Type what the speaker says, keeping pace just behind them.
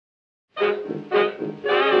From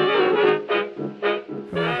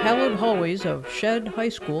the hallowed hallways of Shed High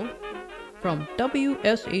School, from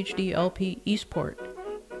WSHDLP Eastport,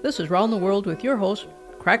 this is Round the World with your host,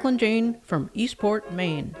 Cracklin' Jane from Eastport,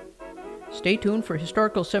 Maine. Stay tuned for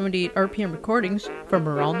historical 78 RPM recordings from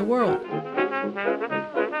around the world.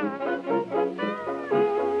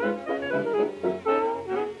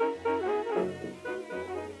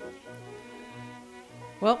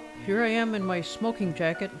 Well, here I am in my smoking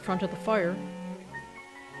jacket in front of the fire.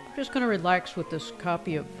 I'm just going to relax with this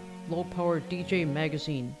copy of Low Power DJ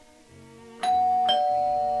Magazine.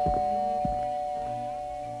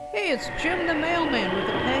 Hey, it's Jim the mailman with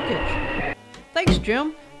a package. Thanks,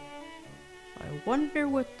 Jim. I wonder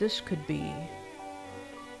what this could be.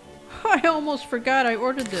 I almost forgot I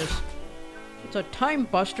ordered this. It's a Time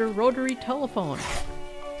Buster rotary telephone.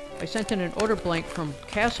 I sent in an order blank from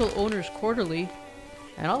Castle Owners Quarterly,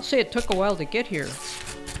 and I'll say it took a while to get here.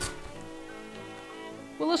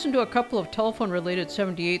 We'll listen to a couple of telephone-related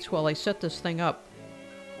 78s while I set this thing up.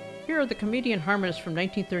 Here are the Comedian Harmonists from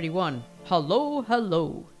 1931. Hello,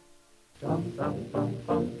 hello.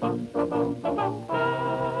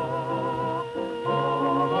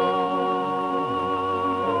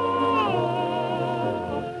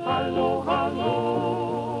 Hallo,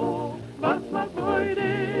 hallo, was macht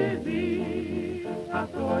heute Sie?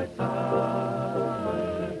 Hast du heute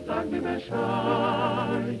Zeit? Sag mir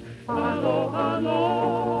Bescheid. Hallo, hallo,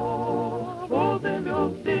 wo sind wir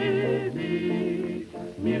uns tätig?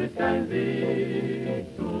 Mir ist kein Weg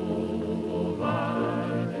zu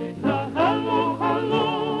weit. Na, hallo,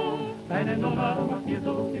 hallo, deine Nummer macht mir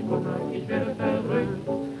so viel Kummer, ich werde verrückt.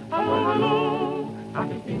 Hallo, hallo, ach,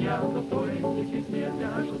 ich bin ja so freundlich, ist mir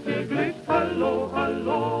der Anschluss verglückt. Hallo,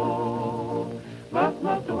 hallo, was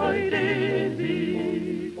machst du heute,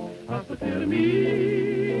 Sie? Hast du für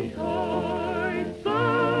mich heute Zeit?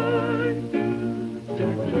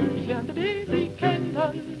 Ich lernte dich kennen,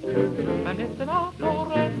 beim letzten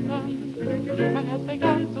Autorennen. Mein Herz fängt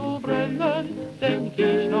an zu brennen, denk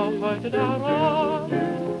ich noch heute daran.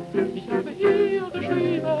 Ich habe ihr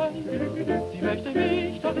geschrieben, sie möchte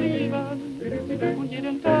mich doch lieben. Und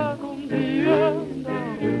jeden Tag umsehen,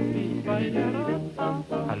 darum ich bei ihr ran.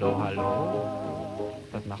 Hallo, hallo.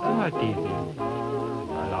 Was machst du heute, Daisy?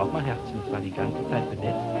 Erlaub mal, Herzchen, ich war die ganze Zeit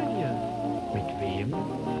benetzt bei dir. Mit wem?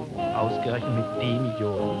 Ausgerechnet mit dem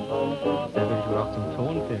Idioten. Der will dich wohl auch zum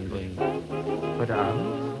Tonfilm bringen. Heute Abend,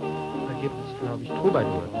 da gibt es, glaube ich,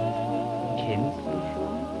 Troubadour. Kennst du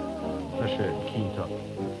schon? Na schön, Kientopf.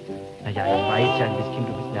 Naja, ich weiß ja ein bisschen,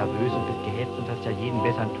 du bist nervös und bist gehetzt und hast ja jeden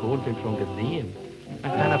besseren Tonfilm schon gesehen.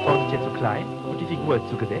 Mein kleiner Faust ist jetzt zu klein und die Figur ist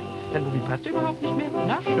zu gesetzt. Dein Movie passt überhaupt nicht mehr.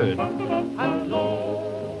 Na schön. Hallo,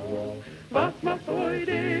 was macht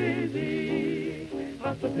heute Sie?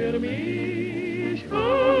 Hast du für mich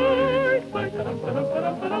heute Zeit?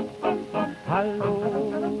 Hallo,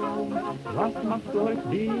 was machst du heute,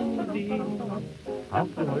 Daisy? Hast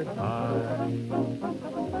du heute Zeit?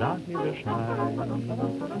 Sag mir Bescheid.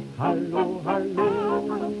 Hallo, hallo,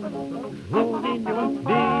 wo sind wir uns,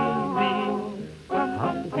 Daisy?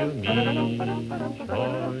 Hast du für mich heute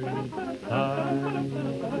Zeit?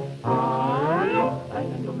 Hallo,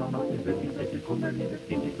 deine Nummer macht mir wirklich sehr viel Kummer, liebes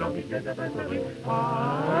Kind, ich glaub, ich werde dabei verrückt.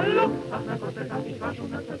 Hallo, ach na Gott sei Dank, ich war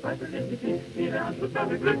schon ganz verzweifelt, endlich liegt mir der Anschluss war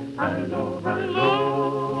beglückt. Hallo,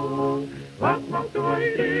 hallo, was machst du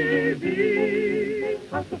heute, wie?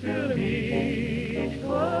 Hast du für mich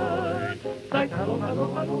heute Zeit? Hallo, hallo,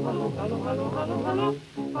 hallo, hallo, hallo, hallo, hallo, hallo,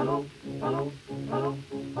 hallo, hallo, hallo,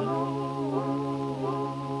 hallo.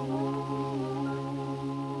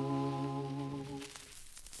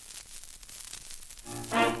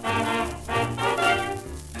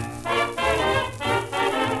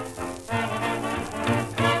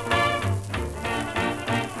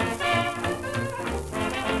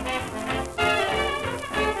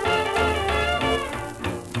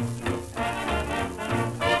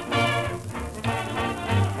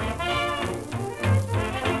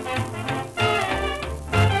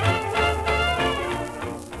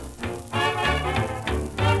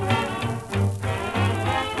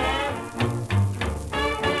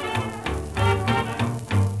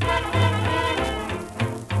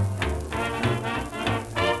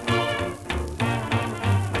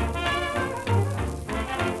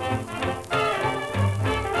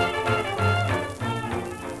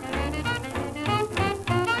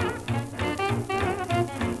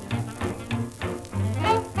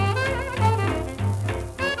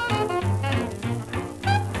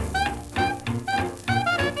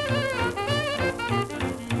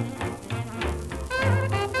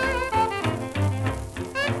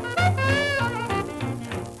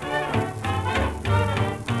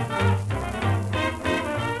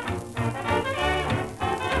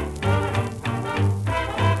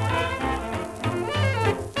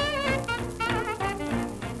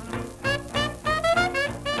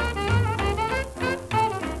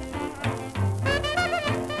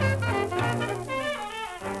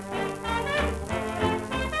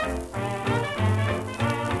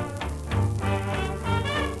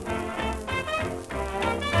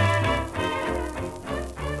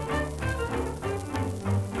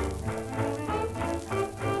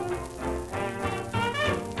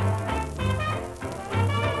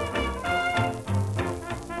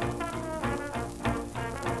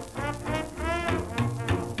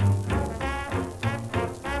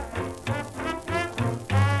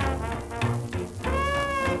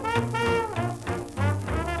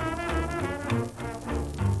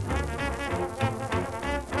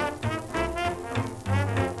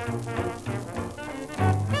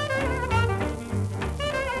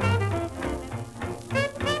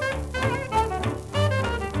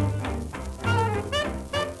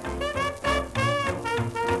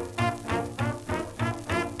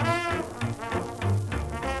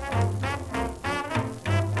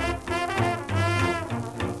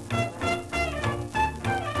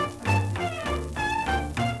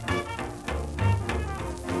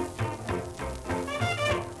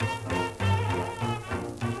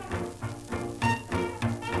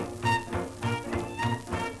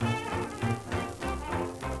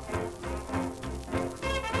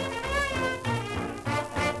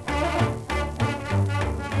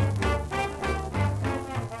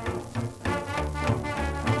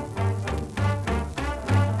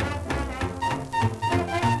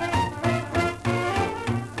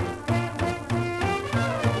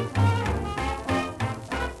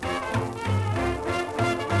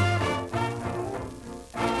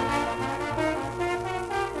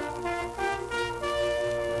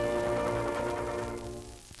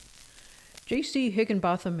 J.C.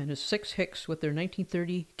 Higginbotham and his 6 Hicks with their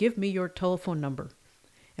 1930 Give Me Your Telephone Number.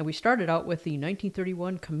 And we started out with the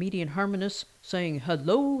 1931 Comedian Harmonists saying,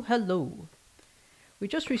 Hello, hello. We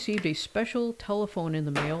just received a special telephone in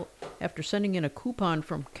the mail after sending in a coupon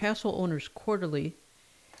from Castle Owners Quarterly.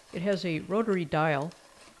 It has a rotary dial.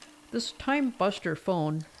 This Time Buster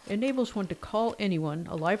phone enables one to call anyone,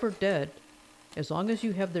 alive or dead, as long as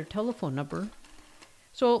you have their telephone number.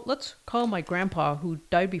 So let's call my grandpa, who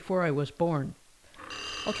died before I was born.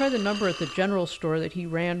 I'll try the number at the general store that he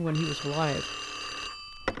ran when he was alive.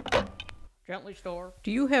 Gently store.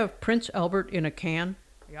 Do you have Prince Albert in a can?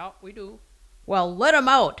 Yeah, we do. Well, let him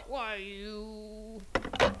out! Why, you...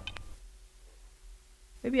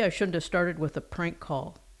 Maybe I shouldn't have started with a prank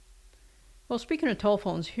call. Well, speaking of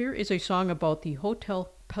telephones, here is a song about the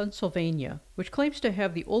Hotel Pennsylvania, which claims to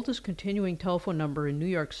have the oldest continuing telephone number in New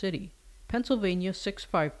York City, Pennsylvania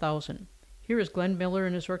 65000. Here is Glenn Miller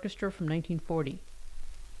and his orchestra from 1940.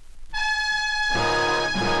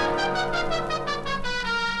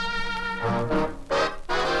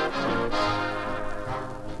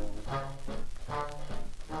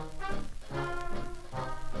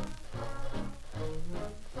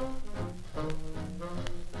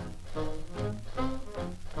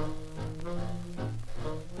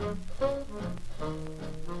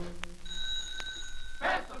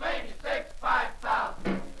 Pennsylvania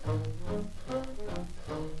 65000.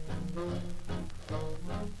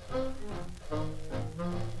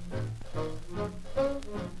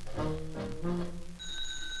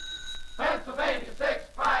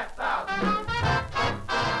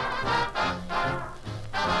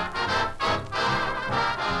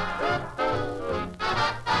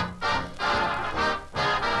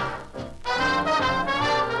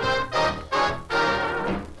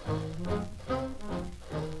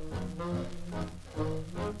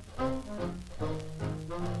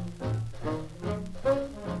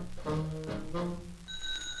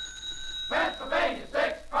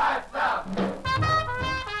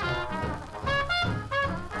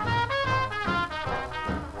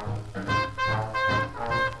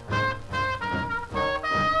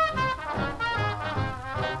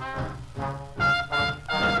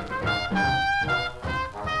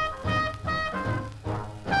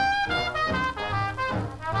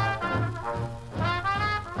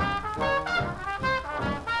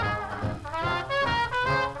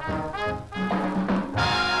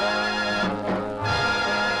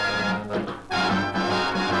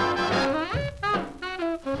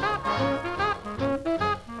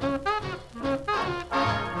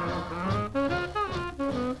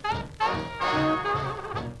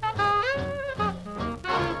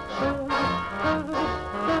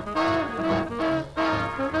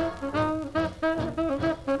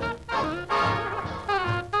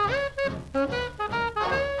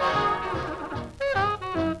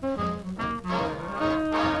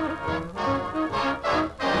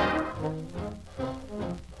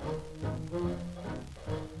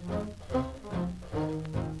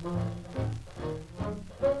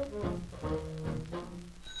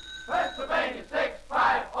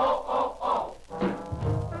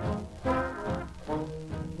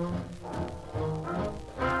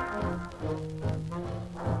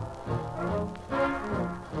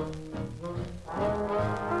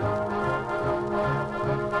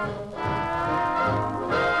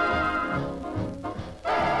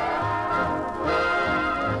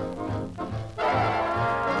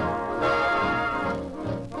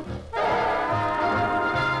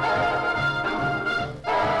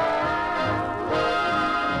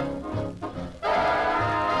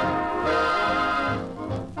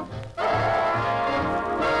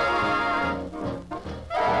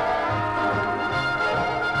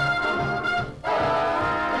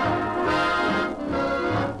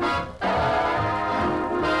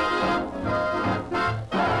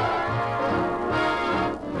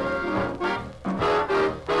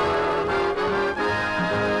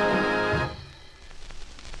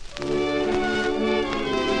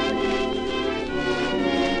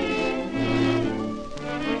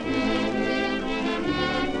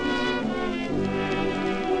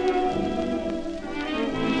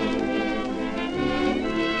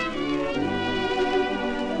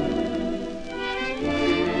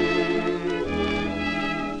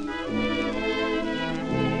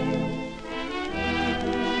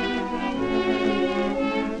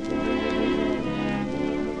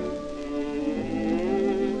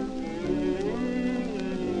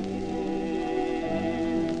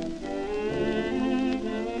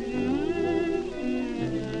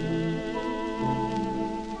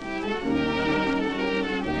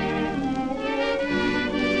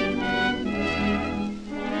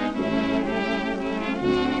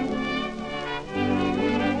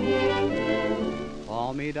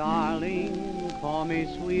 Call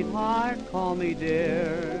me sweetheart, call me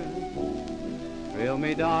dear. Thrill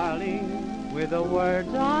me, darling, with the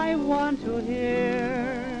words I want to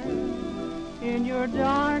hear. In your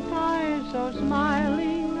dark eyes so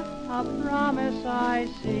smiling, a promise I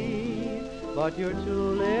see. But your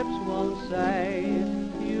two lips won't say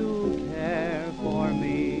you care for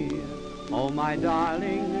me. Oh, my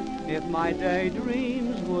darling, if my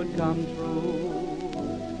daydreams would come true,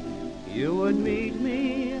 you would meet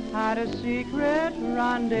me at a secret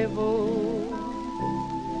rendezvous,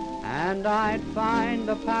 and I'd find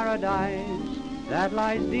the paradise that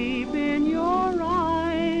lies deep in your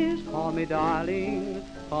eyes. Call me darling,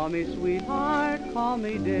 call me sweetheart, call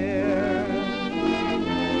me dear.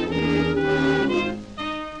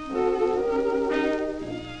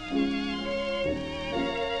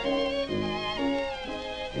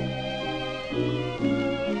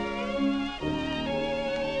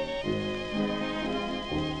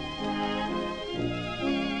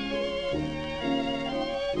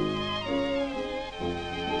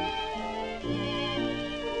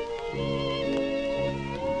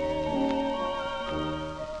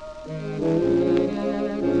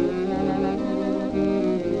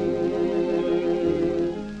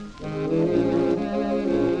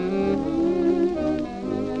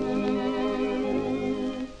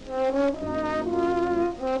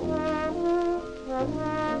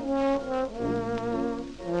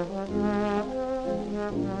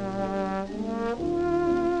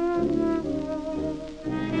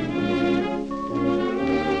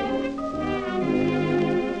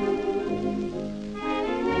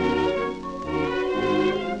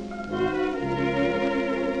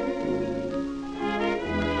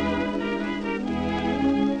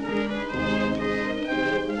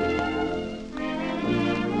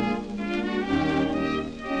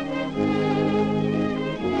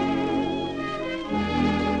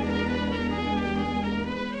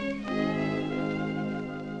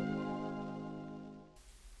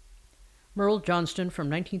 Merle Johnston from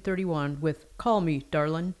 1931 with Call Me,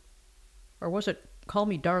 Darlin'. Or was it Call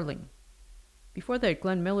Me, Darling? Before that,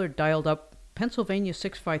 Glenn Miller dialed up Pennsylvania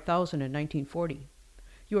 65000 in 1940.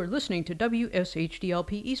 You are listening to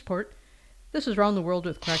WSHDLP Eastport. This is Round the World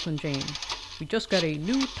with Cracklin' Jane. We just got a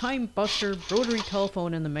new Time Buster rotary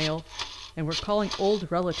telephone in the mail, and we're calling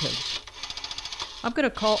old relatives. I'm going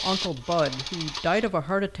to call Uncle Bud, who died of a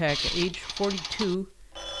heart attack at age 42,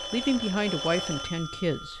 leaving behind a wife and 10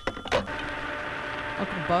 kids.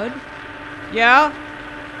 Uncle Bud? Yeah?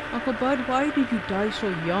 Uncle Bud, why did you die so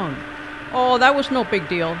young? Oh, that was no big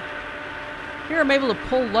deal. Here I'm able to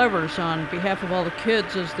pull levers on behalf of all the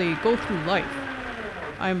kids as they go through life.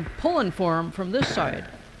 I'm pulling for them from this side.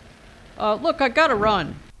 Look, I gotta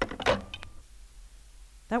run.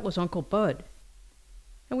 That was Uncle Bud.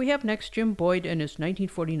 And we have next Jim Boyd and his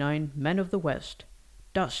 1949 Men of the West,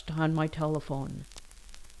 Dust on My Telephone.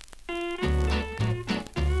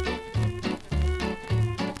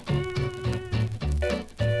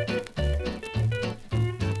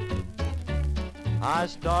 I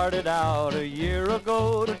started out a year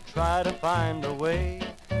ago to try to find a way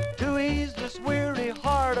to ease this weary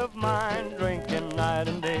heart of mine, drinking night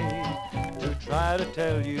and day. To try to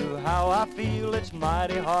tell you how I feel, it's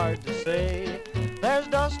mighty hard to say. There's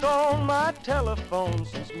dust on my telephone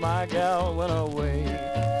since my gal went away.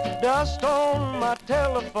 Dust on my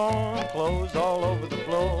telephone, clothes all over the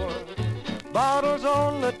floor. Bottles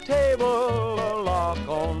on the table, a lock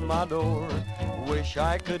on my door. Wish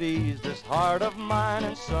I could ease this heart of mine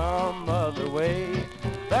in some other way.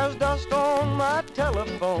 There's dust on my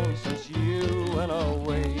telephone since you went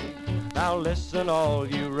away. Now listen, all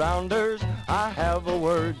you rounders, I have a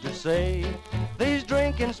word to say. These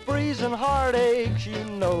drinking sprees and heartaches, you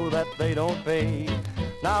know that they don't pay.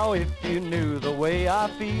 Now if you knew the way I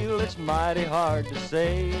feel, it's mighty hard to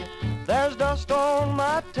say. There's dust on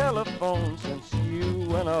my telephone since you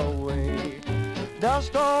went away.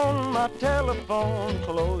 Dust on my telephone,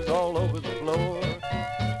 clothes all over the floor.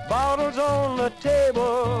 Bottles on the table,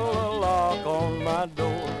 a lock on my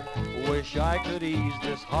door. Wish I could ease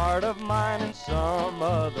this heart of mine in some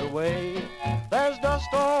other way. There's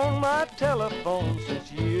dust on my telephone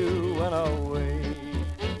since you went away.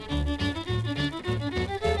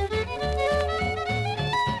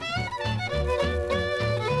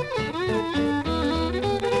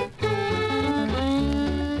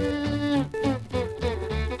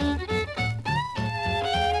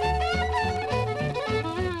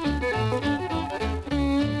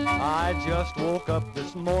 I just woke up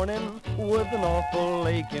this morning with an awful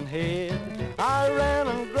aching head. I ran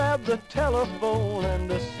and grabbed answered the telephone, and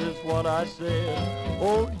this is what I said.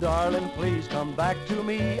 Oh, darling, please come back to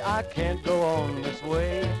me. I can't go on this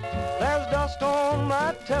way. There's dust on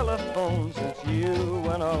my telephone since you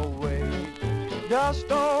went away.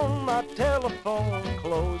 Dust on my telephone,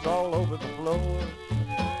 clothes all over the floor.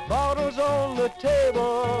 Bottles on the table,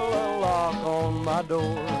 a lock on my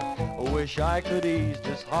door. Wish I could ease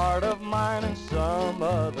this heart of mine in some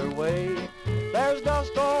other way. There's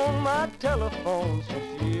dust on my telephone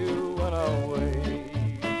since you went away.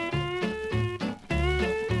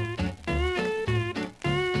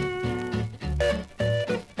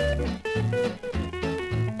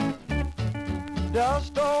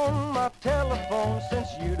 Dust on my telephone since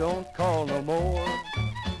you don't call no more.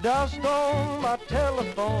 Dust on my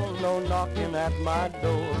telephone, no knocking at my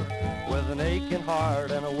door. With an aching heart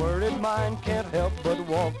and a worried mind, can't help but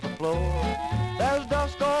walk the floor. There's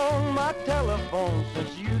dust on my telephone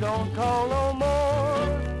since you don't call no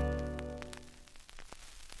more.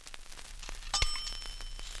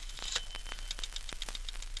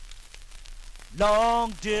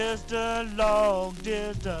 Long distance,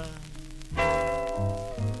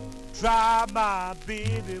 try my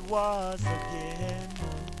baby once again.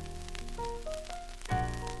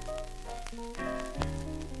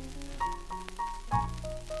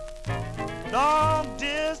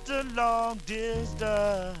 Long distance,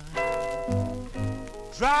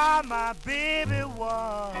 try my baby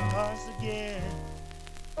once again.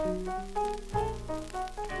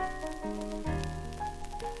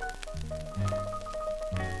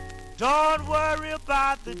 Don't worry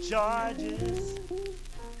about the charges,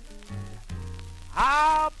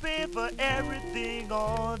 I'll pay for everything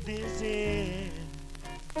on this end.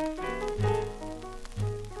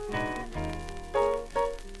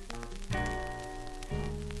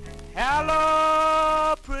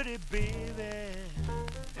 Hello, pretty baby,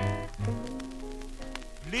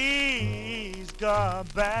 please come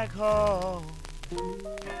back home.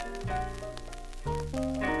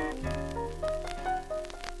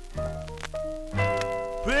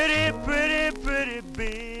 Pretty baby,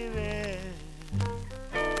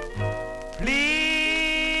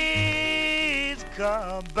 please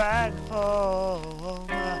come back home.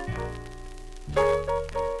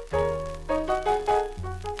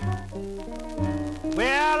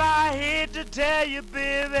 Well, I hate to tell you,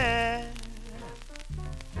 baby,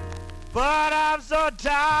 but I'm so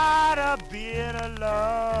tired of being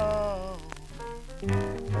alone.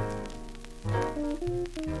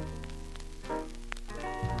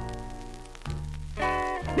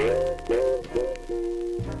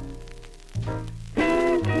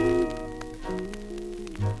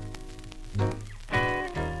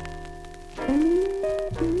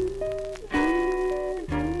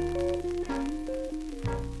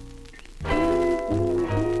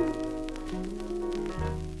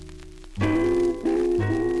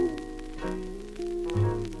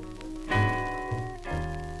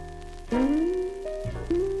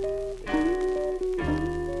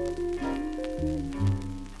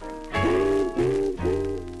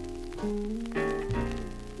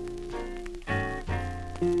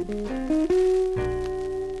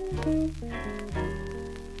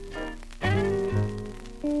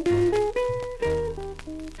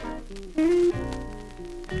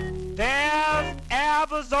 There's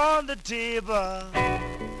apples on the table,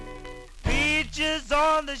 peaches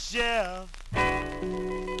on the shelf.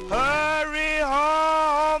 Hurry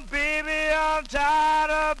home, baby, I'm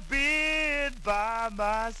tired of being by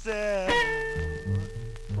myself.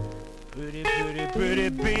 Pretty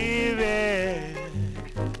baby,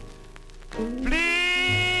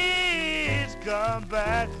 please come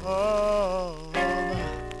back home.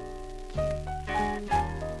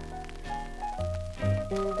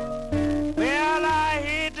 Well, I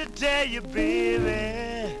hate to tell you,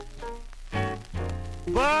 baby,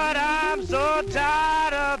 but I'm so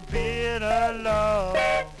tired of being alone.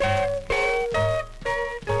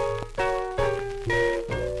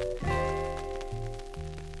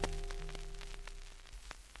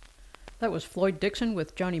 That was Floyd Dixon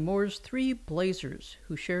with Johnny Moore's Three Blazers,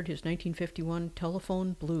 who shared his 1951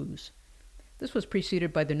 Telephone Blues. This was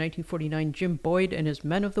preceded by the 1949 Jim Boyd and his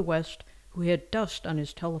Men of the West, who had dust on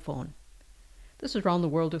his telephone. This is Round the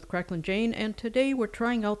World with Cracklin' Jane, and today we're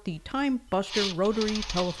trying out the Time Buster rotary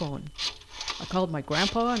telephone. I called my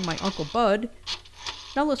grandpa and my Uncle Bud.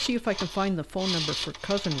 Now let's see if I can find the phone number for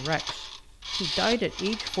Cousin Rex, who died at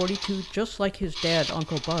age 42 just like his dad,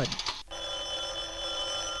 Uncle Bud.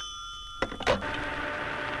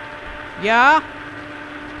 Yeah?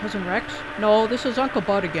 Cousin Rex? No, this is Uncle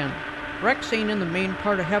Bud again. Rex ain't in the main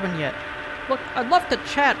part of heaven yet. Look, I'd love to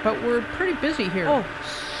chat, but we're pretty busy here. Oh,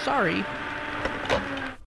 sorry.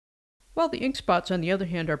 While the ink spots, on the other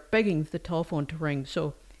hand, are begging the telephone to ring.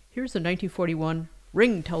 So here's the 1941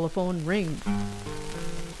 Ring Telephone Ring.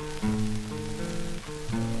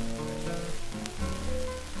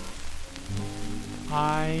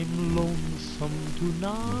 I'm lonesome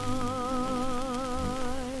tonight.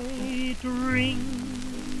 Ring,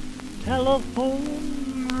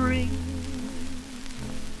 telephone, ring.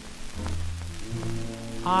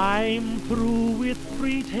 I'm through with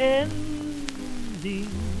pretending.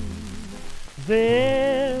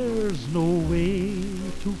 There's no way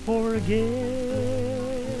to forget.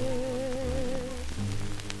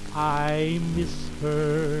 I miss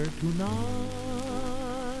her tonight.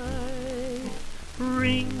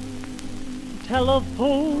 Ring,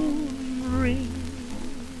 telephone, ring.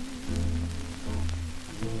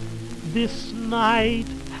 This night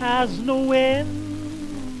has no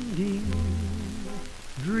ending.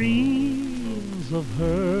 Dreams of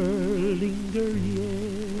her linger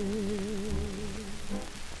yet.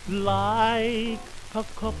 Like a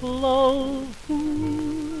couple of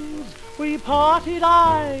fools, we parted,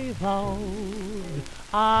 I vowed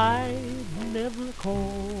I'd never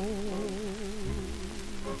call.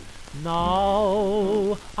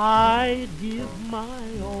 Now I'd give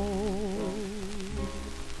my all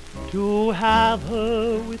to have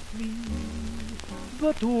her with me,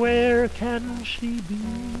 but where can she be?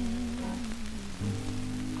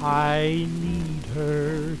 I need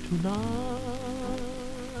her tonight.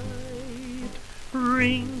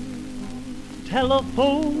 Ring,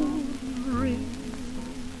 telephone, ring.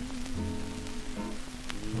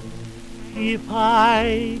 If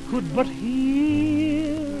I could but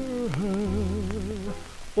hear her,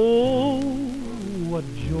 oh, what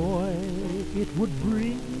joy it would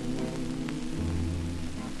bring.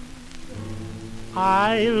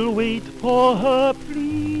 I'll wait for her,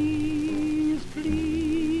 please,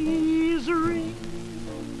 please ring,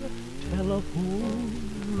 telephone,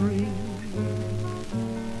 ring.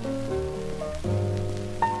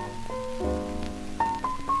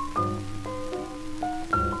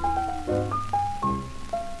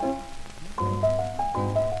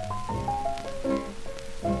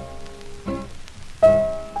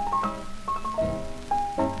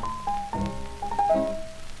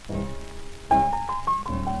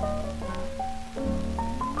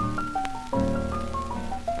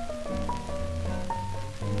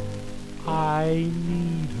 I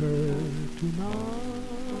need her tonight.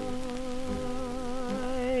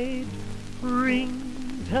 Ring,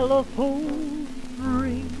 telephone,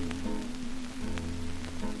 ring.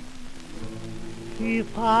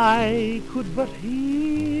 If I could but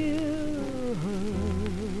hear her,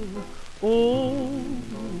 oh,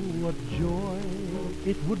 what joy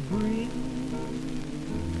it would bring.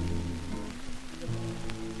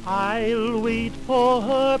 I'll wait for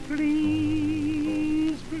her,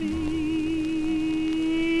 please, please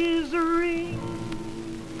ring,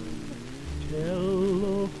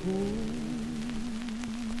 telephone,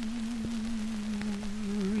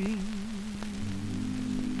 ring.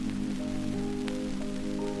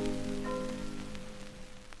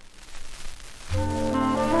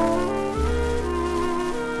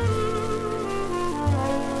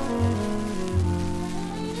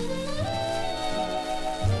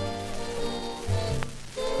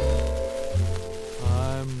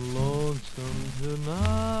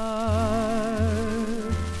 Tonight,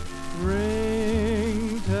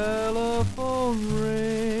 ring, telephone,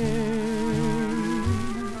 ring.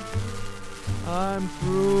 I'm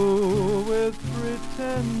through with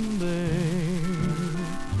pretending.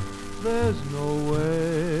 There's no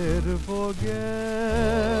way to forget.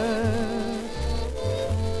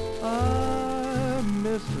 I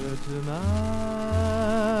miss her tonight.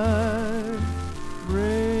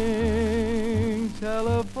 Ring,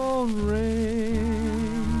 telephone, ring.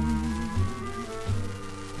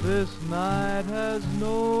 This night has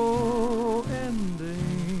no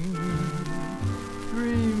ending.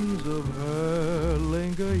 Dreams of her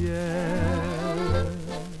linger yet.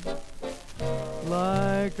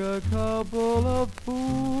 Like a couple of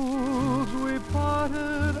fools we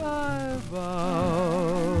parted, I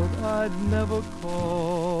vowed I'd never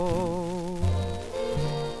call.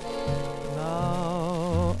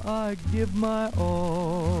 Now I give my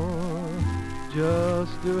all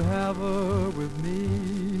just to have her with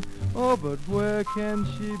me. Oh, but where can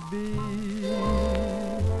she be?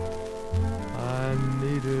 I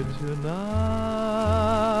need her tonight.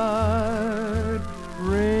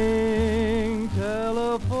 Ring,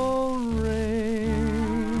 telephone,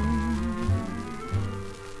 ring.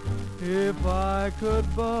 If I could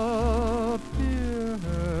but hear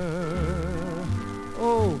her,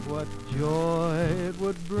 oh, what joy it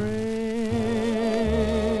would bring.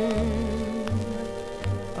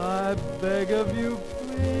 beg of you,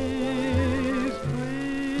 please,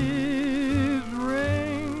 please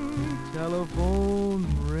ring, telephone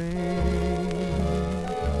ring.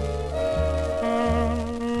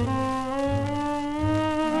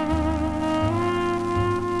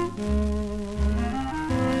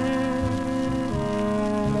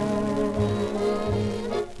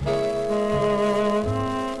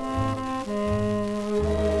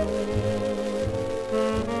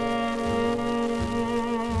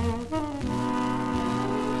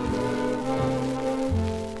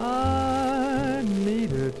 I need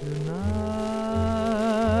her tonight.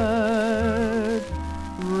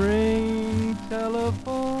 Ring,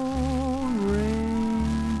 telephone, ring.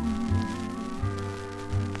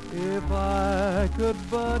 If I could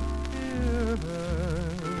but hear her,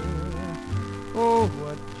 oh,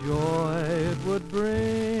 what joy it would bring.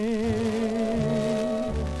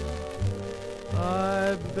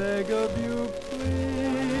 I beg of you,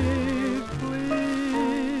 please,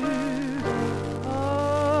 please.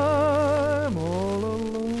 I'm all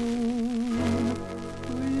alone.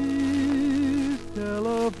 Please,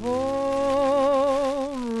 telephone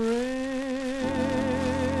ring.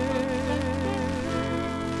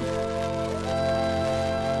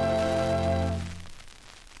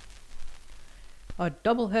 A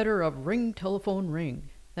doubleheader of Ring, Telephone, Ring.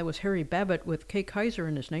 That was Harry Babbitt with Kay Kaiser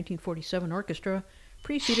and his 1947 orchestra,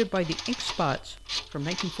 preceded by the Ink Spots from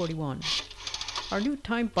 1941. Our new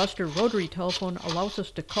Time Buster rotary telephone allows us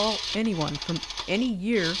to call anyone from any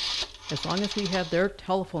year as long as we have their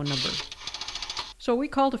telephone number. So we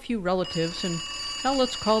called a few relatives, and now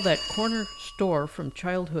let's call that corner store from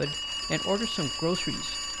childhood and order some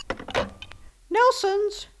groceries.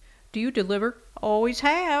 Nelson's! Do you deliver? Always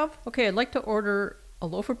have. Okay, I'd like to order a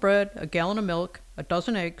loaf of bread, a gallon of milk, a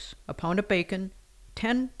dozen eggs, a pound of bacon,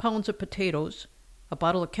 10 pounds of potatoes, a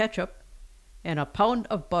bottle of ketchup, and a pound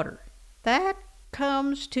of butter. That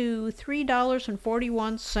comes to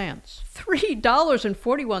 $3.41.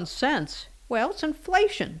 $3.41? Well, it's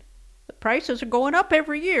inflation. The prices are going up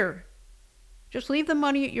every year. Just leave the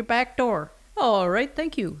money at your back door. All right,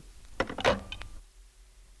 thank you.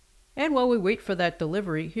 And while we wait for that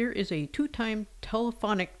delivery, here is a two-time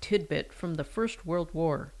telephonic tidbit from the First World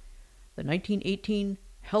War. The 1918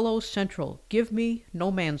 Hello Central, Give Me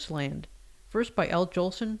No Man's Land. First by Al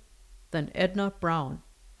Jolson, then Edna Brown.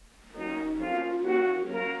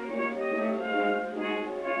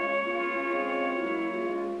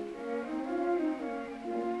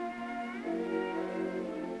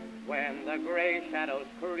 When the gray shadows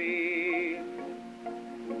creep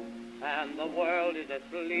and the world is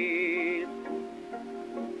asleep,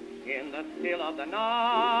 in the still of the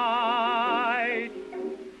night,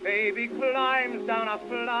 baby climbs down a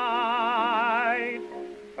flight.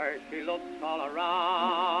 First she looks all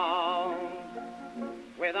around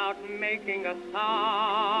without making a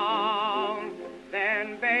sound.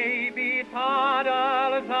 Then baby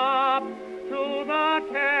toddles up to the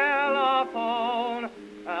telephone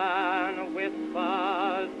and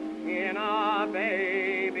whispers in a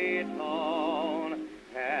baby tone,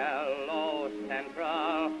 hello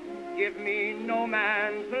Central, give me no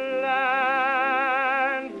man's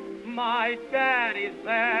land. My daddy's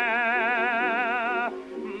there,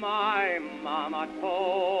 my mama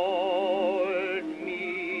told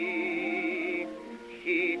me.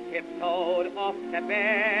 She tiptoed off to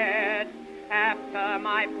bed after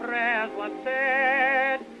my prayers were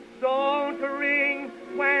said. Don't ring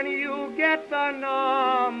when you get the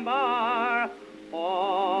number,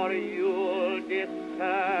 or you'll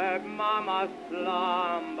disturb Mama's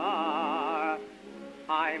slumber.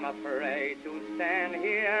 I'm afraid to stand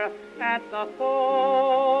here at the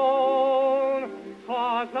phone,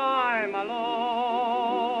 'cause I'm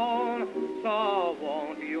alone. So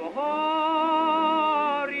won't you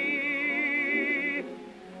hurry?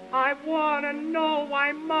 I wanna know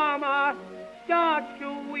why Mama starts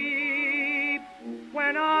to weep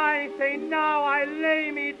when I say now I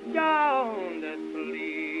lay me down to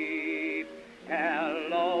sleep.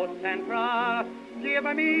 Hello Central, give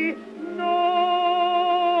me no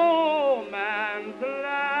man's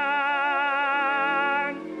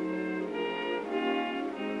land.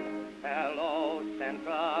 Hello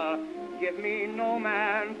Central, give me no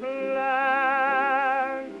man's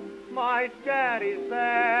land. My daddy's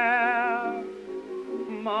there,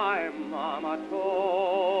 my mama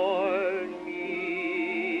told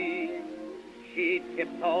me. She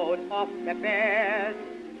tiptoed off to bed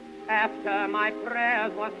after my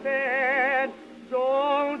prayers were said.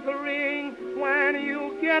 Don't ring when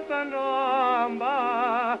you get the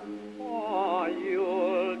number, or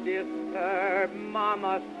you'll disturb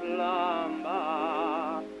Mama's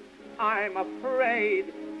slumber. I'm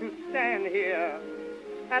afraid to stand here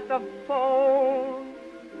at the phone,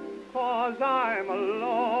 'cause I'm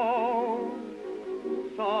alone.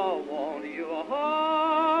 So won't you hurry?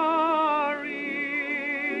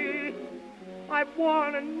 I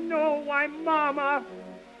want to know why Mama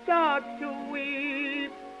starts to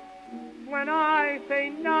weep when I say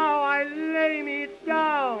now I lay me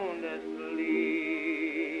down to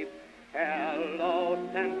sleep. Hello,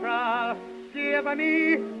 Central, give me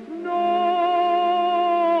no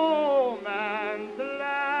man's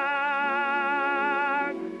land.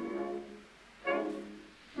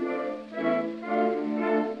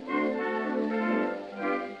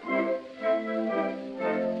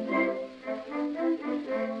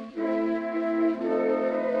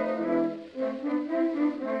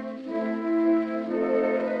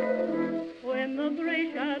 When the gray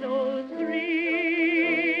shadows creep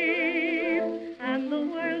and the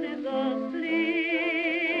world is asleep,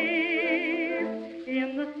 in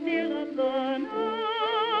the still of the night,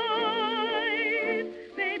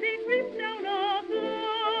 baby creeps down a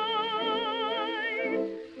flight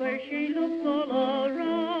where she looks all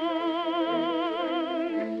around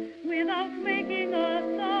without making a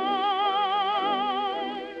sound.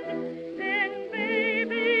 Then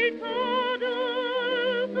baby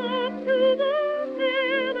toddles up to the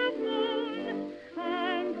telephone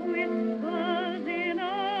and whispers in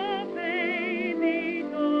a baby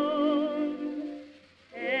tone,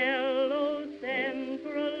 hello,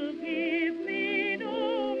 Central, give me no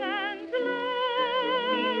man's land.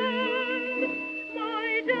 My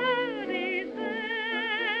daddy's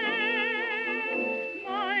there,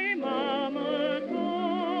 my mama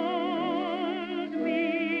told me.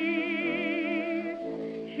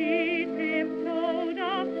 She tiptoed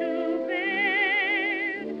up to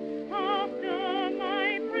bed after my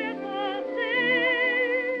breath was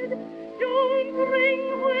dead. Don't ring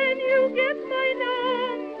when you get my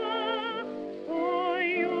number, or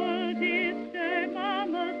you'll disturb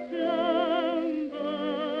Mama's slumber.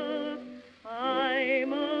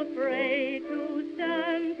 I'm afraid to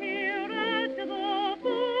stand here at the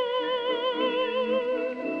phone,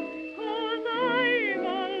 'cause I'm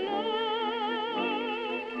alone.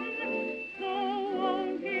 So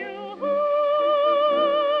won't you hurry?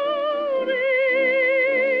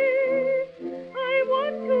 I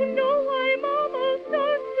want to know why Mama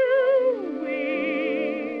starts to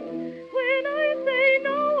weep when I say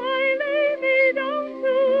no, I lay me down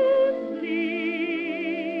to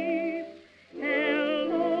sleep.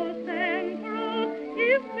 Hello, Central,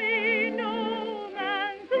 give me no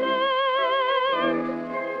man's land.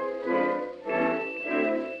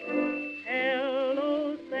 Hello,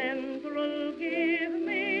 Central, give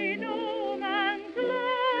me no man's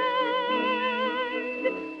land.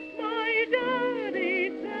 My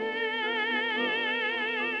daddy's there,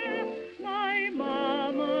 my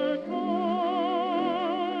mama told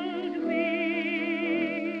me.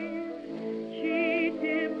 She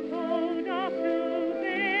tiptoed up to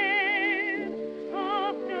bed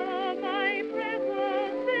after my breath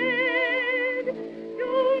was dead.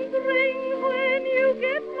 Don't ring when you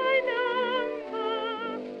get my number,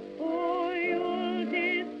 or you'll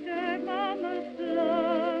disturb Mama's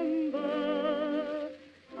slumber.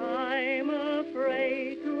 I'm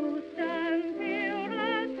afraid to stand here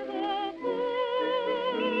at the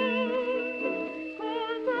phone,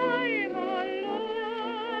 'cause I'm alone.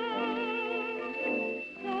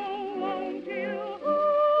 So won't you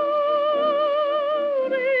hurry?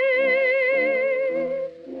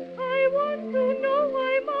 I want to know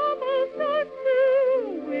why Mama starts to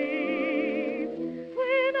weep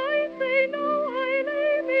when I say no, I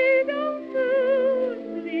lay me down to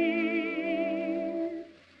sleep.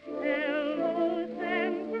 Hello,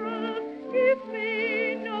 Central, give me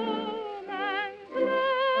no man's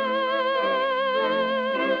land.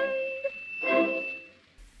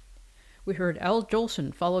 We heard Al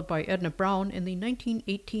Jolson, followed by Edna Brown in the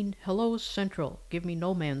 1918 Hello Central, Give Me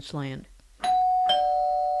No Man's Land.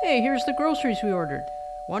 Hey, here's the groceries we ordered.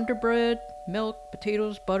 Wonder Bread, milk,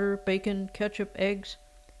 potatoes, butter, bacon, ketchup, eggs.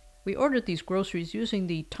 We ordered these groceries using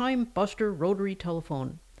the Time Buster rotary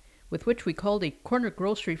telephone, with which we called a corner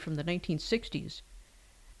grocery from the 1960s.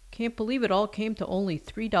 Can't believe it all came to only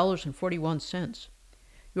 $3.41.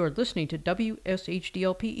 You are listening to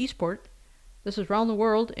WSHDLP Eastport. This is Round the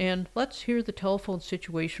World, and let's hear the telephone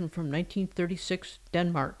situation from 1936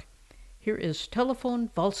 Denmark. Here is Telephone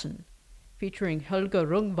Valsen, featuring Helga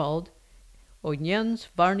Rungvald og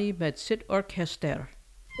Jens Varney med sitt orkester.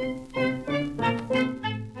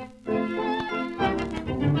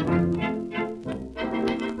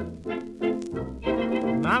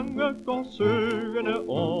 Mange går søgende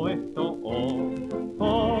år efter år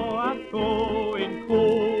for at få en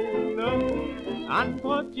kone.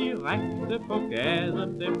 vandrer direkte på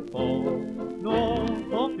gaden dem får, når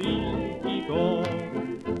forbi i går.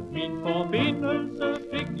 Min forbindelse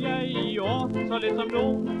fik jeg i år, så lidt som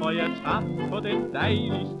nogen, for jeg traf på den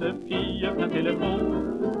dejligste pige per telefon.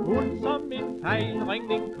 Hun som en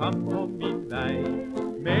fejlringning kom på min vej,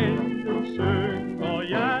 men nu synger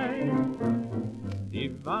jeg.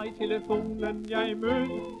 Det var i telefonen, jeg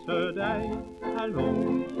mødte dig. Hallo,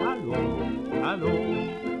 hallo, hallo.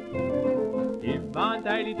 Det var en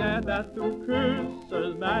dejlig dag, da du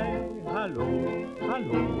kyssede mig. Hallo,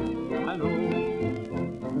 hallo, hallo.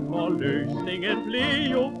 Og løsningen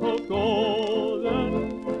blev jo på gåden.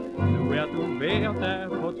 Nu er du hver dag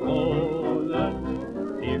på tråden.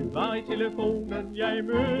 Det var i telefonen, jeg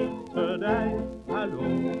mødte dig. Hallo,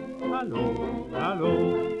 hallo,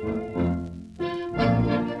 hallo.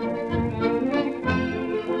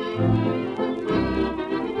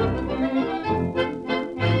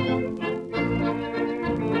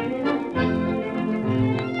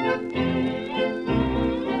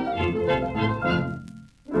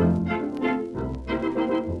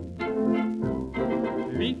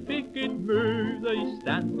 Vi fik et møde i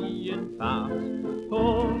stand i en fart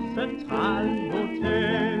på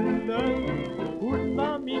Centralhotellet. Hun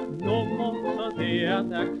var mit nummer, så det er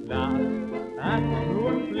da klart, at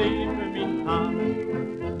hun blev min part.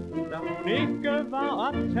 Da hun ikke var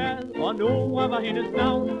optaget, og Nora var hendes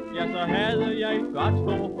navn, ja, så havde jeg et godt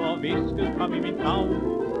håb, og visket kom i min favn.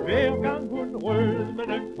 Hver gang hun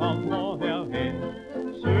rødmende kommer herhen,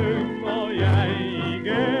 synger jeg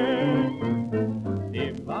igen.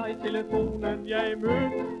 Det var i telefonen, jeg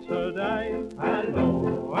mødte dig. Hallo,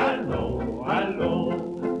 hallo, hallo.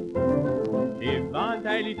 Det var en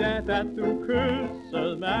dejlig dag, da du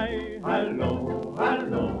kyssede mig. Hallo,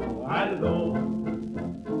 hallo, hallo.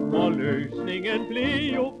 Og løsningen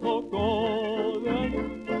blev jo på gåden.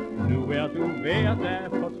 Nu er du hver dag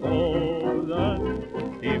på tråden.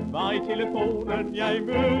 Det var i telefonen, jeg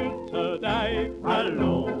mødte dig.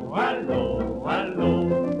 Hallo, hallo, hallo.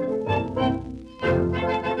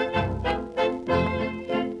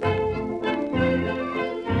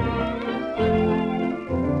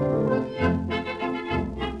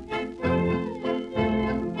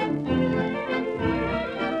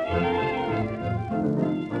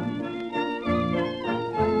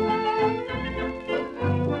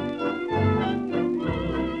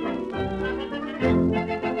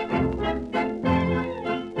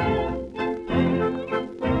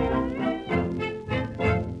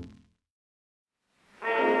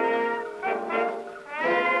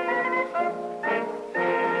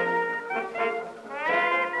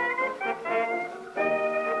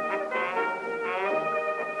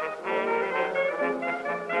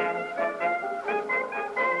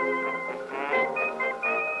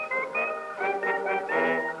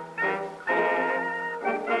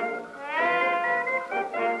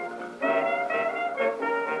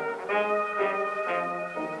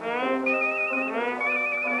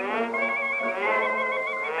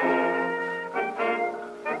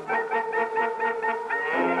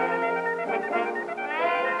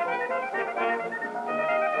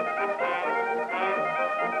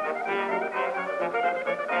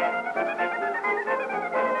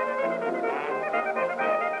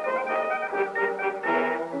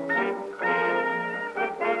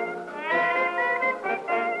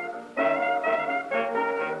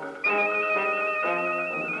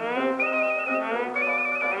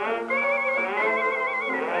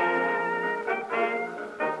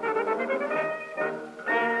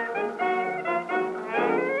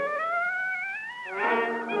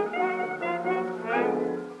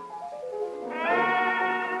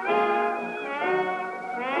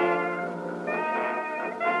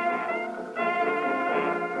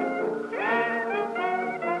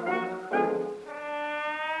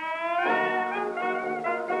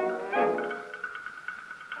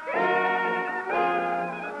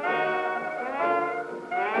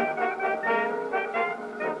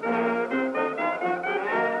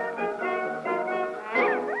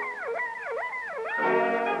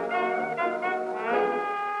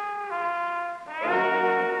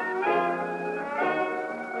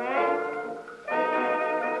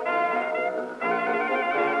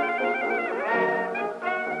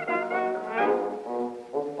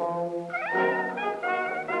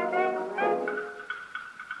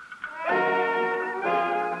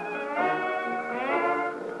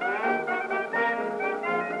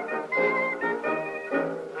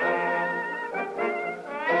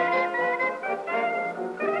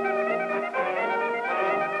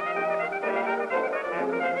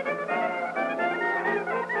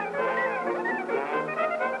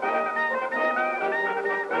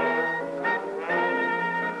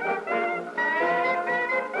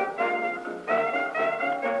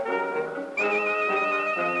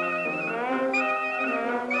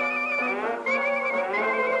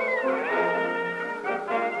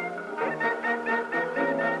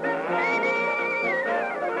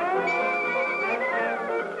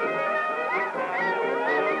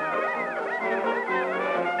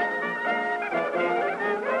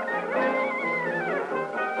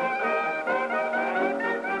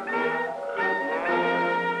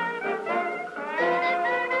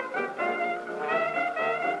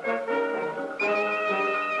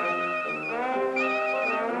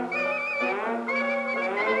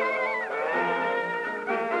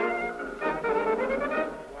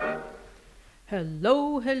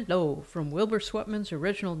 Hello, hello from Wilbur Sweatman's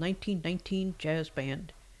original 1919 jazz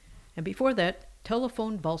band. And before that,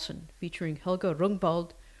 Telephone Valsen, featuring Helga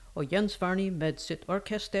Rungvald og Jens Varney med sitt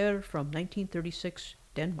orkester from 1936,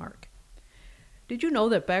 Denmark. Did you know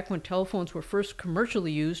that back when telephones were first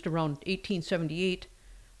commercially used around 1878,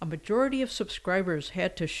 a majority of subscribers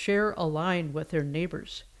had to share a line with their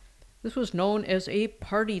neighbors? This was known as a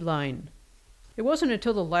party line. It wasn't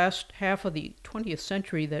until the last half of the 20th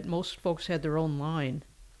century that most folks had their own line.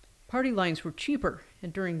 Party lines were cheaper,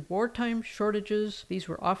 and during wartime shortages, these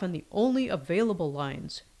were often the only available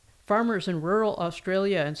lines. Farmers in rural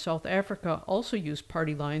Australia and South Africa also used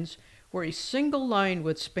party lines, where a single line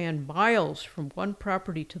would span miles from one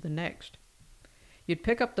property to the next. You'd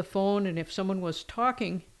pick up the phone, and if someone was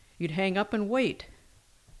talking, you'd hang up and wait,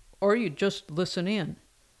 or you'd just listen in.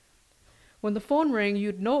 When the phone rang,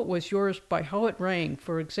 you'd know it was yours by how it rang.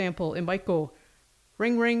 For example, it might go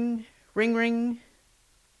ring, ring, ring, ring.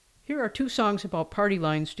 Here are two songs about party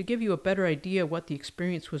lines to give you a better idea what the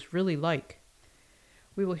experience was really like.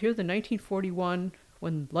 We will hear the 1941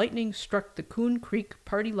 When Lightning Struck the Coon Creek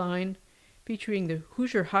Party Line, featuring the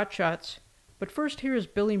Hoosier Hotshots, but first here is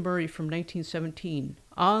Billy Murray from 1917,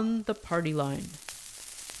 On the Party Line.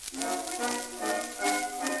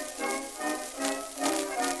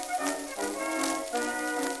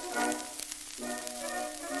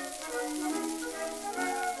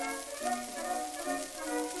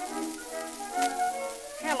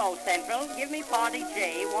 Hello, Central. Give me Party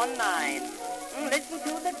J19. Listen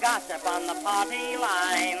to the gossip on the party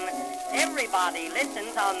line. Everybody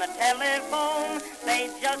listens on the telephone. They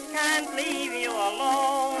just can't leave you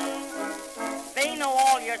alone. They know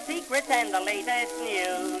all your secrets and the latest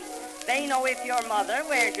news. They know if your mother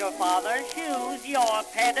wears your father's shoes, your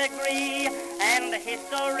pedigree and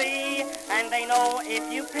history, and they know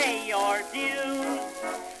if you pay your dues.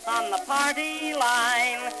 On the party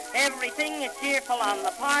line, everything is cheerful on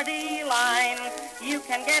the party line. You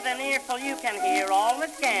can get an earful, you can hear all the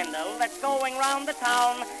scandal that's going round the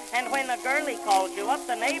town. And when a girlie calls you up,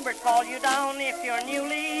 the neighbors call you down if you're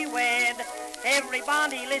newlywed.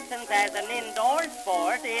 Everybody listens as an indoor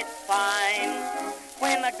sport, it's fine.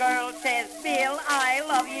 When a girl says, Bill, I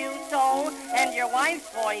love you so, and your wife's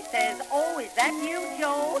voice says, oh, is that you,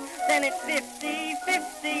 Joe? Then it's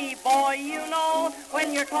 50-50, boy, you know,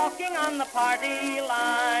 when you're talking on the party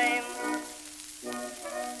line.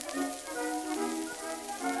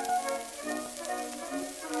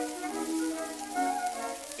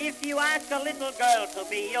 If you ask a little girl to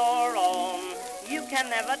be your own, you can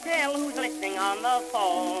never tell who's listening on the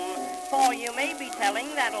phone. For you may be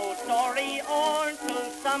telling that old story or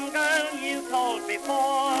to some girl you told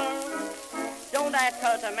before. Don't ask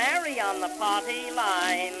her to marry on the party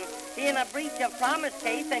line. In a breach of promise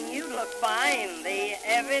case and you look fine, the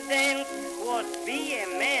evidence would be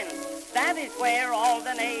immense. That is where all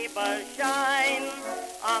the neighbors shine.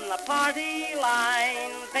 On the party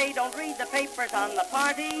line, they don't read the papers on the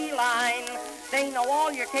party line. They know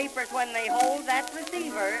all your capers when they hold that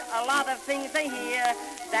receiver. A lot of things they hear,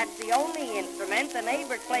 that's the only instrument the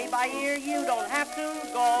neighbors play by ear. You don't have to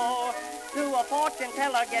go to a fortune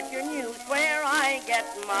teller, get your news where I get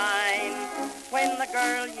mine. When the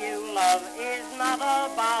girl you love is not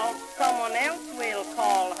about, someone else will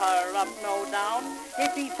call her up, no doubt.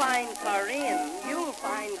 If he finds her in, you'll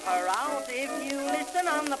find her out if you listen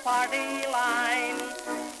on the party line.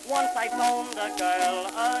 Once I phoned a girl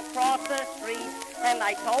across the street, and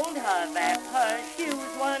I told her that her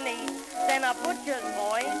shoes were neat. Then a butcher's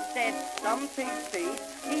boy said, some pig's feet.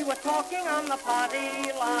 He was talking on the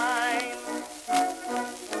party line.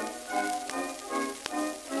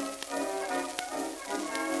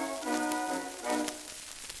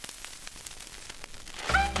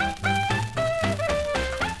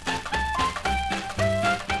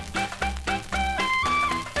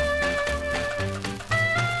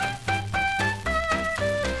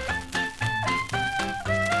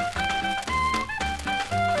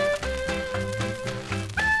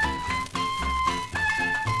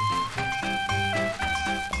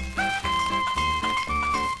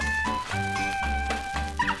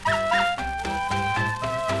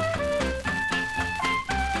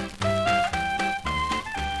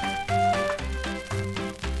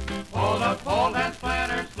 The pole and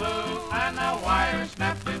splinters flew, and the wires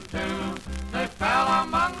snapped in two. They fell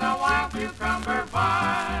among the wild cucumber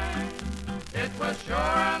vine. It was sure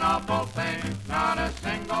an awful thing, not a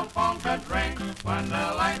single phone could ring when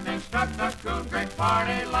the lightning struck the Coon Creek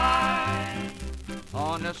party line.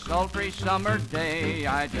 On a sultry summer day,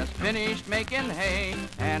 I just finished making hay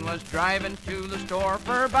and was driving to the store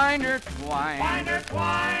for binder twine. Binder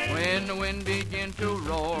twine. When the wind began to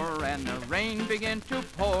roar and the rain began to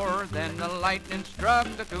pour, then the lightning struck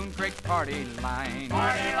the Coon Creek party line.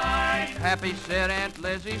 Party line. Happy said Aunt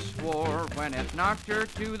Lizzie swore when it knocked her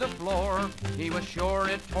to the floor. He was sure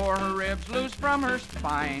it tore her ribs loose from her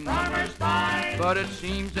spine. From her spine. But it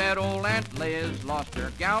seems that old Aunt Liz lost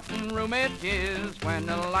her gout and rheumatism when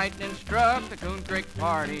the lightning struck the Coon Creek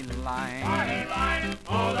party line. Party line.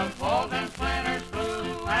 Oh, the poles and splinters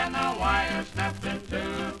flew and the wires snapped in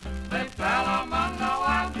two. They fell among the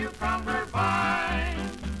wild cucumber vine.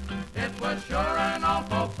 It was sure an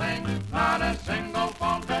awful thing, not a single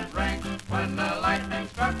phone could ring when the lightning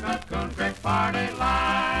struck the Coon Creek party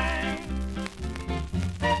line.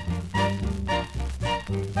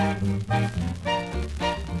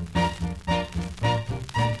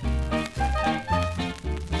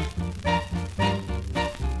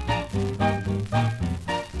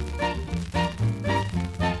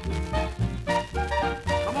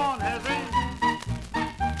 Come on, Hezzy.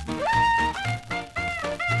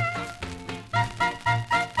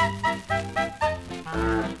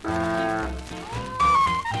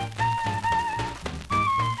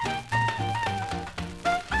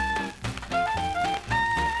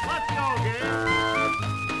 Let's go, Gabe.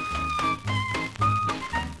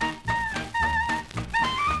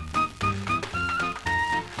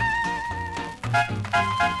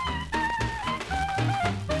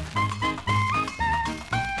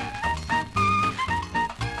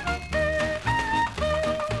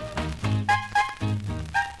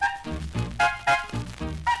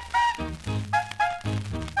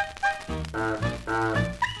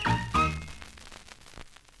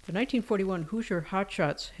 The 1941 Hoosier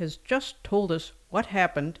Hotshots has just told us what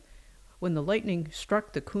happened when the lightning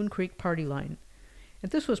struck the Coon Creek party line.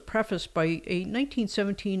 And this was prefaced by a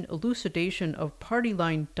 1917 elucidation of party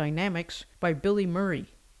line dynamics by Billy Murray.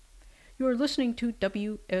 You are listening to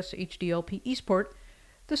WSHDLP Eastport.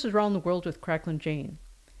 This is Round the World with Cracklin' Jane.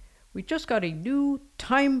 We just got a new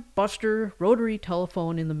Time Buster rotary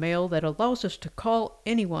telephone in the mail that allows us to call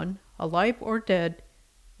anyone, alive or dead,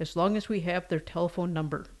 as long as we have their telephone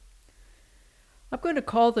number. I'm going to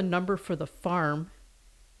call the number for the farm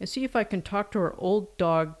and see if I can talk to our old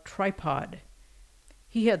dog, Tripod.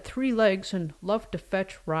 He had 3 legs and loved to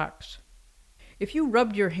fetch rocks. If you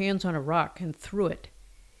rubbed your hands on a rock and threw it,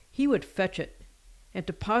 he would fetch it and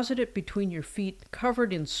deposit it between your feet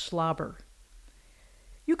covered in slobber.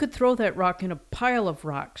 You could throw that rock in a pile of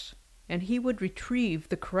rocks and he would retrieve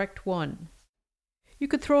the correct one. You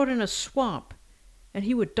could throw it in a swamp and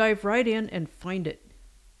he would dive right in and find it.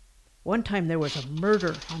 One time there was a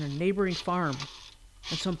murder on a neighboring farm,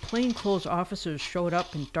 and some plainclothes officers showed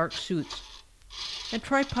up in dark suits, and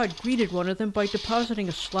Tripod greeted one of them by depositing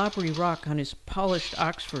a slobbery rock on his polished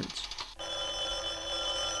Oxfords.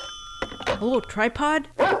 Hello, Tripod?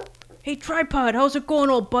 Hey, Tripod, how's it going,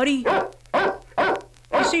 old buddy?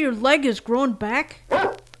 You see your leg has grown back?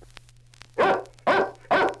 And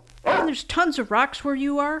there's tons of rocks where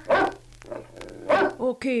you are?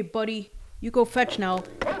 Okay, buddy, you go fetch now.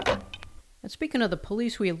 And speaking of the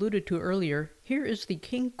police we alluded to earlier, here is the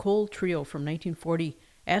King Cole Trio from 1940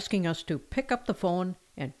 asking us to pick up the phone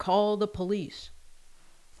and call the police.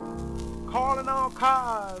 Calling all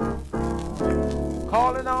cars.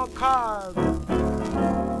 Calling all cars.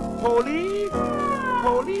 Police.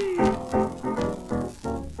 Police.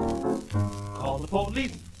 Call the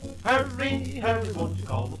police. Hurry, hurry, won't you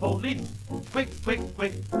call the police? Quick, quick,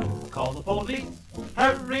 quick. Call the police.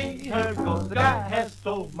 Hurry, hurry, 'cause the guy has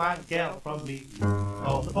stole my gal from me.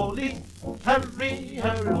 Call the police. Hurry,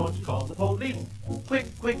 hurry, won't you call the police? Quick,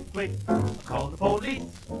 quick, quick. Call the police.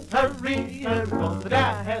 Hurry, hurry, 'cause the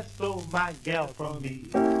guy has stole my gal from me.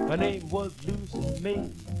 Her name was Lucy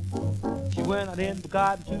May. She went out in the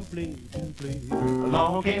garden to play, to play.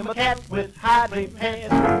 Along came a cat with high draped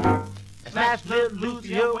hands. Snatched little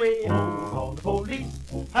Lucy away. Oh, call the police.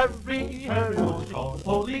 Hurry, hurry, won't you call the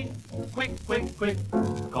police? Quick, quick, quick.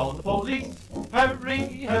 Call the police.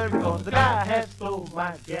 Hurry, hurry, 'cause the guy has stole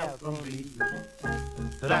my gal from me.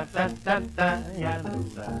 Da-da-da-da-da,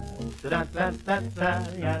 ya-da-da-da. Da-da-da-da-da,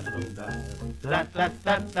 ya-da-da-da.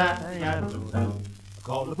 Da-da-da-da-da, ya-da-da-da.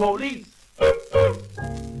 Call the police.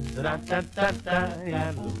 Da-da-da-da-da,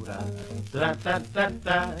 ya-da-da-da.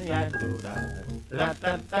 Da-da-da-da-da, ya-da-da-da.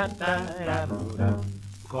 Da-da-da-da, ya-da-da-da.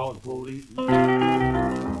 Call the police.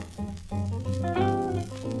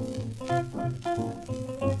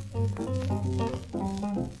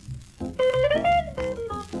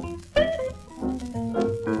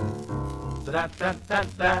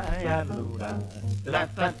 Da-da-da-da, ya-da-da-da.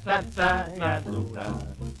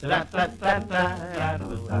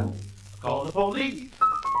 Call the police.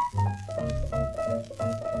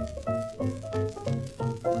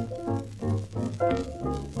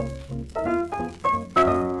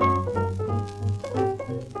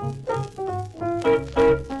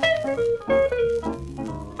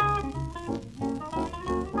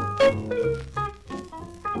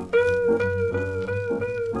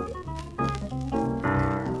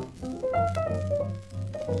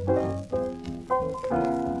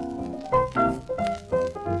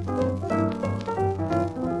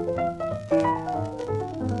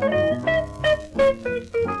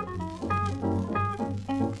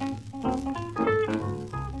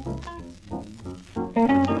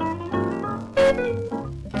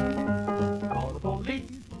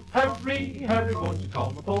 Hurry, hurry, won't you call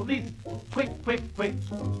the police? Quick, quick, quick,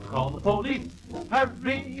 call the police.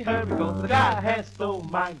 Hurry, hurry, cause the guy has stole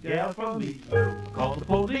my gal from me. Call the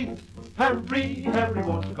police. Hurry, hurry,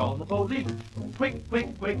 won't you call the police? Quick,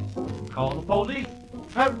 quick, quick, call the police.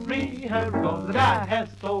 Hurry, hurry, cause the guy has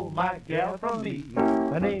stole my gal from me.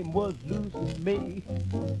 Her name was Lucy May.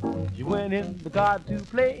 She went in the garden to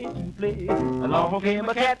play. Along came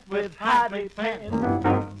a cat with high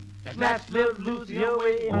pants. Snatched little Lucy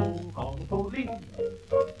away. Oh, call the police.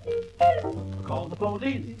 Call the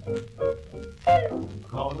police.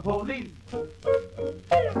 Call the police.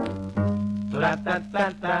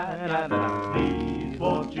 Please,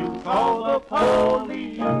 won't you call the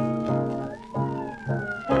police?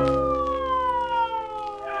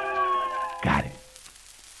 Got it.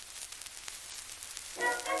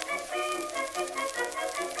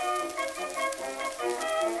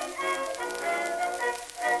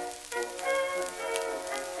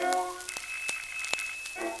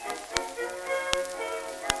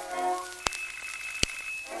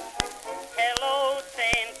 Hello,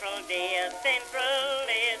 Central, dear Central,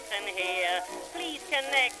 listen here. Please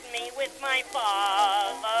connect me with my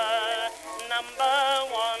father. Number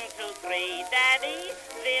 123, Daddy,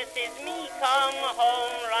 this is me, come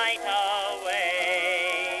home right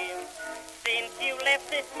away. Since you left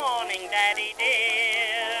this morning, Daddy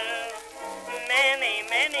dear, many,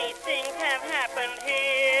 many things have happened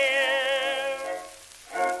here.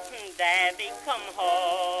 Daddy, come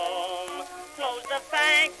home. Close the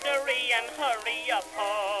factory and hurry up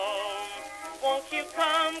home. Won't you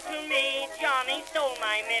come to me? Johnny stole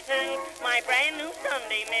my mittens, my brand new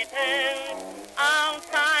Sunday mittens.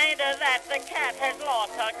 Outside of that, the cat has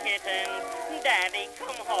lost her kitten. Daddy,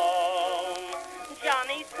 come home.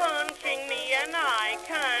 Johnny's punching me and I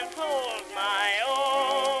can't hold my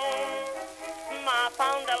own. Ma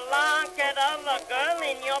found a locket of a girl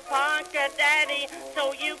in your pocket, Daddy,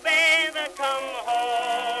 so you better come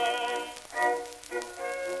home.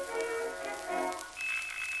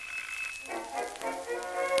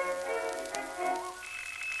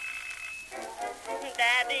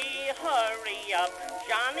 Daddy, hurry up.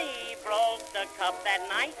 Johnny broke the cup, that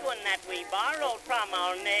nice one that we borrowed from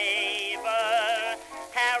our neighbor.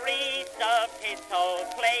 Harry stubbed his toe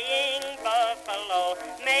playing buffalo.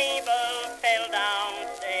 Mabel fell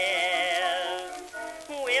downstairs.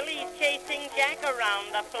 Willie's chasing Jack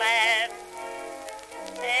around the flat.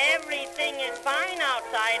 Everything is fine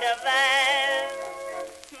outside of that.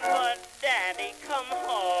 But Daddy, come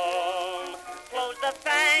home. Close the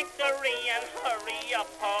factory and hurry up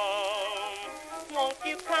home. Won't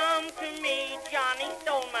you come to me? Johnny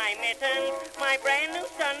stole my mittens, my brand new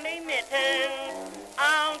Sunday mittens.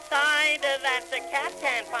 Outside of that, the cat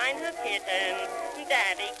can't find her kitten.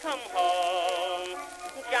 Daddy, come home.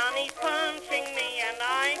 Johnny's punching me and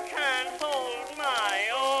I can't hold my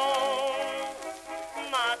own.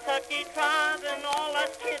 Ma Tucky Trot and all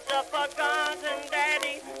us kids are forgotten,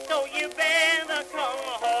 Daddy, so you better come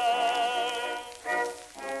home.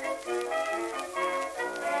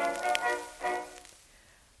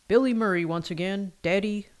 Billy Murray once again,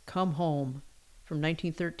 Daddy, Come Home, from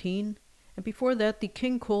 1913. And before that, the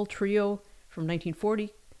King Cole Trio from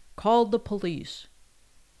 1940, Called the Police.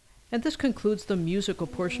 And this concludes the musical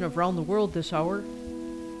portion of Round the World this hour.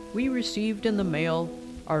 We received in the mail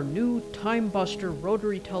our new Time Buster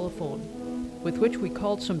rotary telephone, with which we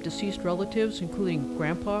called some deceased relatives, including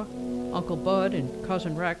Grandpa, Uncle Bud, and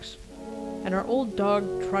Cousin Rex, and our old dog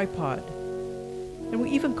Tripod. And we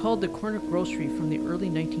even called the corner grocery from the early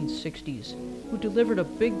 1960s, who delivered a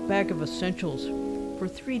big bag of essentials for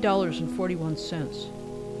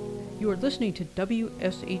 $3.41. You are listening to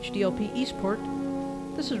WSHDLP Eastport.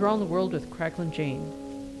 This is Round the World with Cracklin' Jane.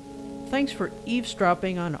 Thanks for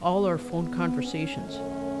eavesdropping on all our phone conversations.